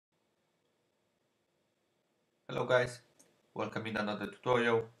Hello guys, welcome in another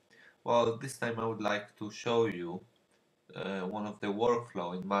tutorial. Well, this time I would like to show you one of the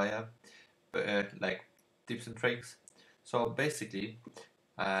workflow in Maya, like tips and tricks. So basically,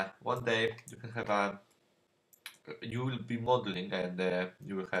 one day you can have you will be modeling and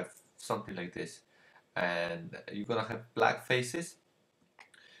you will have something like this, and you're gonna have black faces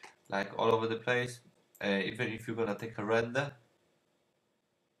like all over the place. Even if you're gonna take a render,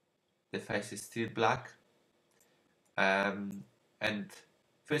 the face is still black. And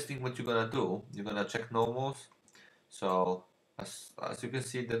first thing what you're gonna do, you're gonna check normals. So as you can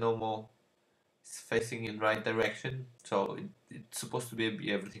see, the normal is facing in right direction, so it's supposed to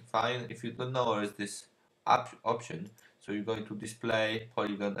be everything fine. If you don't know, there is this option, so you're going to display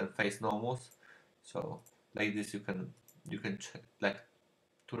polygon and face normals. So like this, you can check, like,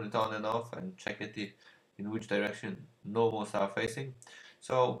 turn it on and off and check it in which direction normals are facing.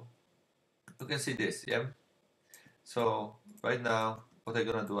 So you can see this, yeah. So right now, what I'm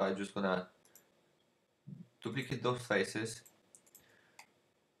gonna do, I'm just gonna duplicate those faces.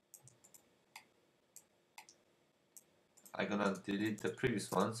 I'm gonna delete the previous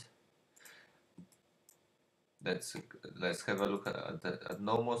ones. Let's have a look at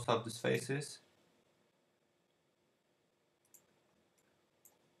normals of these faces.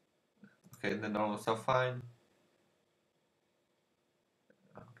 Okay, the normals are fine.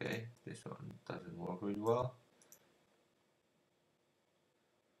 Okay, this one doesn't work really well.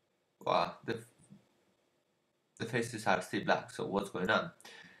 Wow, the faces are still black. So what's going on?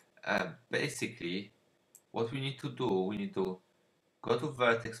 Basically, what we need to do, we need to go to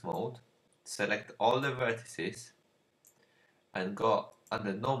vertex mode, select all the vertices, and go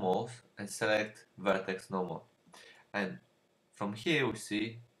under normals and select vertex normal. And from here we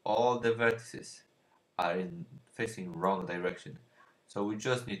see all the vertices are facing wrong direction. So we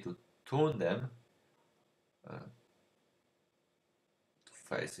just need to turn them to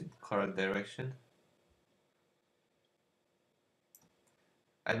face in correct direction.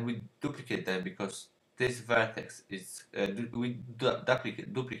 And we duplicate them because this vertex is,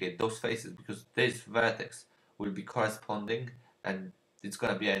 duplicate those faces because this vertex will be corresponding and it's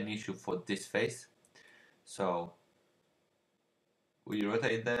gonna be an issue for this face. So we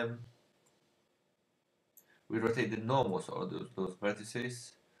rotate them. We rotate the normals or those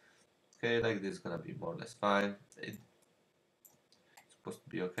vertices. Okay, like this is gonna be more or less fine. It's supposed to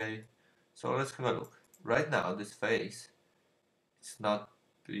be okay. So let's have a look. Right now, this face is not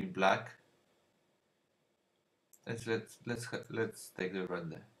being black. Let's take the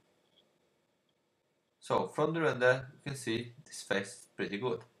render. So from the render, you can see this face is pretty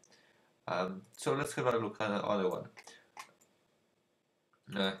good. So let's have a look at the other one.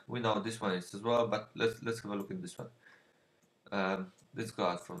 We know this one is as well, but let's have a look in this one. Let's go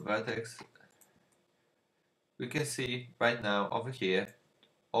out from vertex. We can see right now over here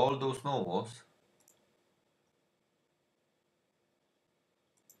all those normals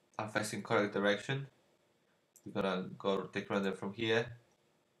are facing correct direction. We're gonna go take render from here.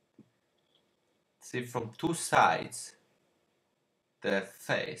 See, from two sides the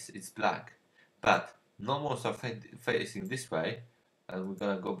face is black, but normals are facing this way, and we're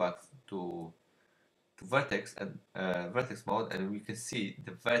gonna go back to vertex and vertex mode, and we can see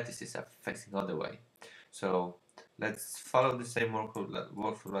the vertices are facing other way. So let's follow the same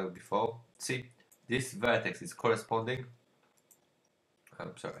workflow like before. See, this vertex is corresponding.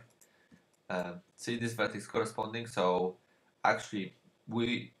 I'm sorry. See, this vertex corresponding. So actually,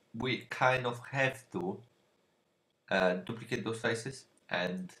 we kind of have to duplicate those faces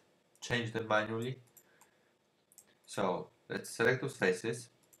and change them manually. So let's select those faces.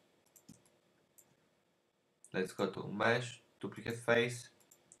 Let's go to mesh, duplicate face.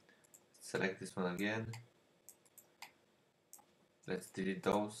 Select this one again. Let's delete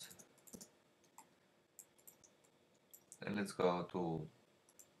those. And let's go to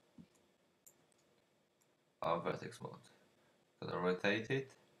our vertex mode. Gonna rotate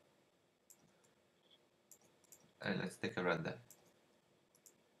it. And let's take a render.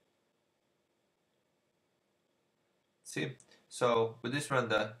 See, so with this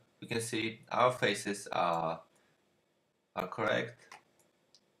render, we can see our faces are correct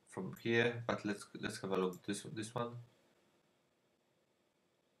from here. But let's have a look at this one.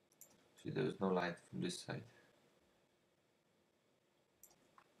 See, there is no light from this side.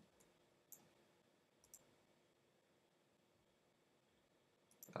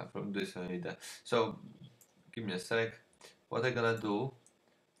 From this one either. So give me a sec. What I'm gonna do,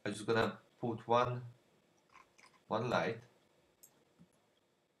 I'm just gonna put one light.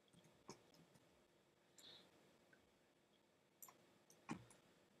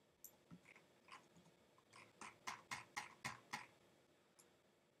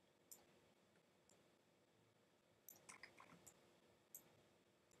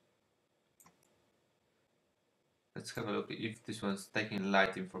 let's have a look if this one's taking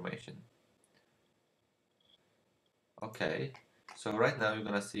light information. Okay, so right now you're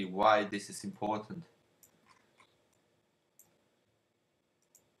gonna see why this is important.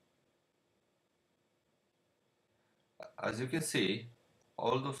 As you can see,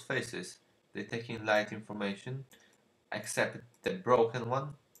 all those faces, they're taking light information, except the broken one.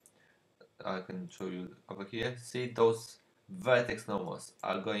 I can show you over here. See, those vertex normals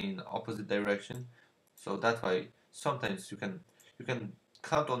are going in opposite direction, so that's why sometimes you can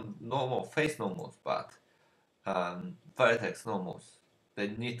count on normal face normals, but vertex normals, they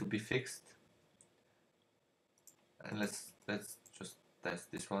need to be fixed. And let's just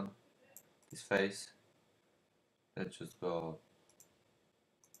test this one, this face. Let's just go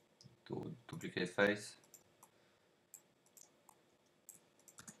to duplicate face,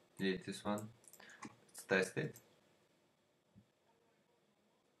 delete this one. Let's test it.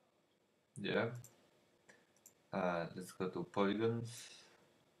 Yeah. Let's go to polygons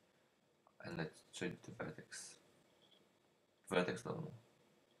and let's change the vertex normal,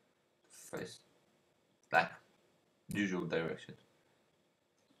 face black, usual direction.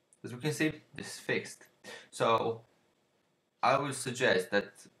 As we can see, this is fixed. So I will suggest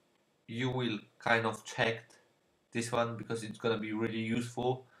that you will kind of check this one, because it's gonna be really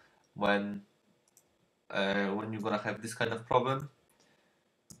useful when you're gonna have this kind of problem.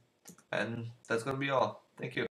 And that's gonna be all. Thank you.